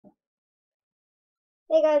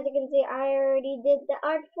Hey guys, you can see I already did the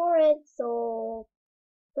art for it, so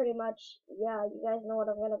pretty much, yeah, you guys know what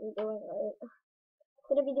I'm gonna be doing, right? I'm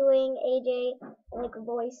gonna be doing AJ, like,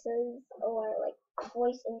 voices, or, like,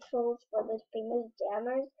 voice intros for the famous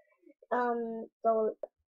jammers. So,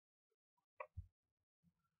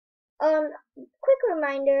 quick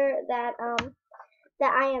reminder that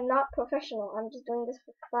I am not professional. I'm just doing this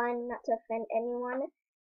for fun, not to offend anyone.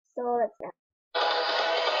 So, let's now.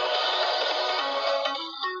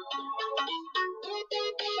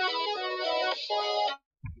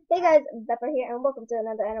 Hey guys, Pepper here, and welcome to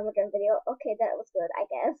another Animal Jam video. Okay, that was good, I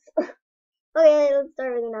guess. Okay, let's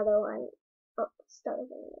start with another one. Oh, start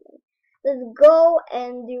with another one. Let's go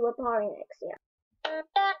and do a party next, yeah.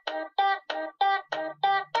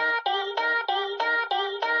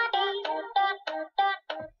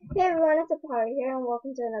 Hey everyone, it's a party here, and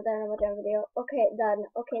welcome to another Animal Jam video. Okay, done.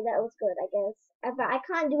 Okay, that was good, I guess. I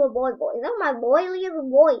can't do a boy voice. Is that my boy? Leave a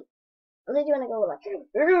boy. Unless you wanna go like,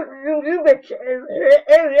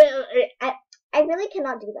 I really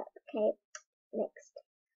cannot do that. Okay, next.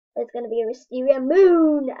 It's gonna be a Wisteria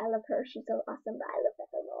Moon. I love her. She's so awesome, but I love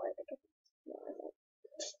Pepper more because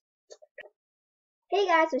hey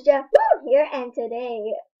guys, it's Jeff here, and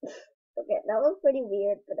today, okay, that was pretty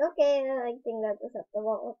weird, but okay, I think that's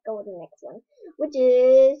acceptable. Let's go with the next one, which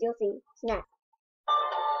is, you'll see, Snap.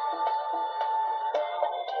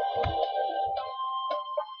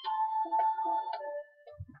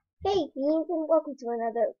 Hey teens, and welcome to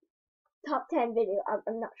another top 10 video.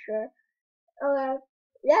 I'm not sure.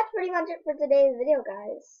 That's pretty much it for today's video,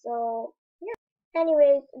 guys. So, yeah.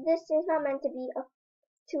 Anyways, this is not meant to be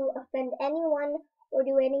to offend anyone or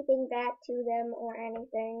do anything bad to them or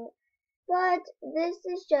anything. But this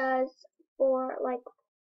is just for like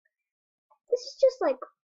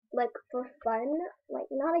for fun.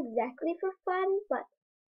 Like, not exactly for fun, but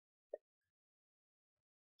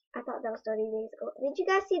I thought that was 30 days ago. Did you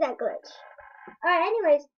guys see that glitch? Alright,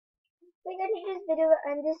 anyways, we're gonna do this video,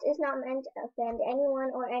 and this is not meant to offend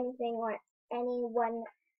anyone or anything or anyone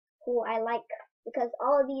who I like, because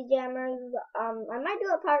all of these jammers, I might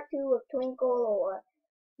do a part 2 of Twinkle or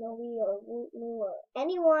Snowy or Woo or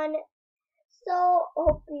anyone. So,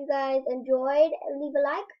 hope you guys enjoyed. Leave a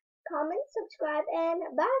like, comment, subscribe, and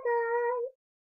bye guys!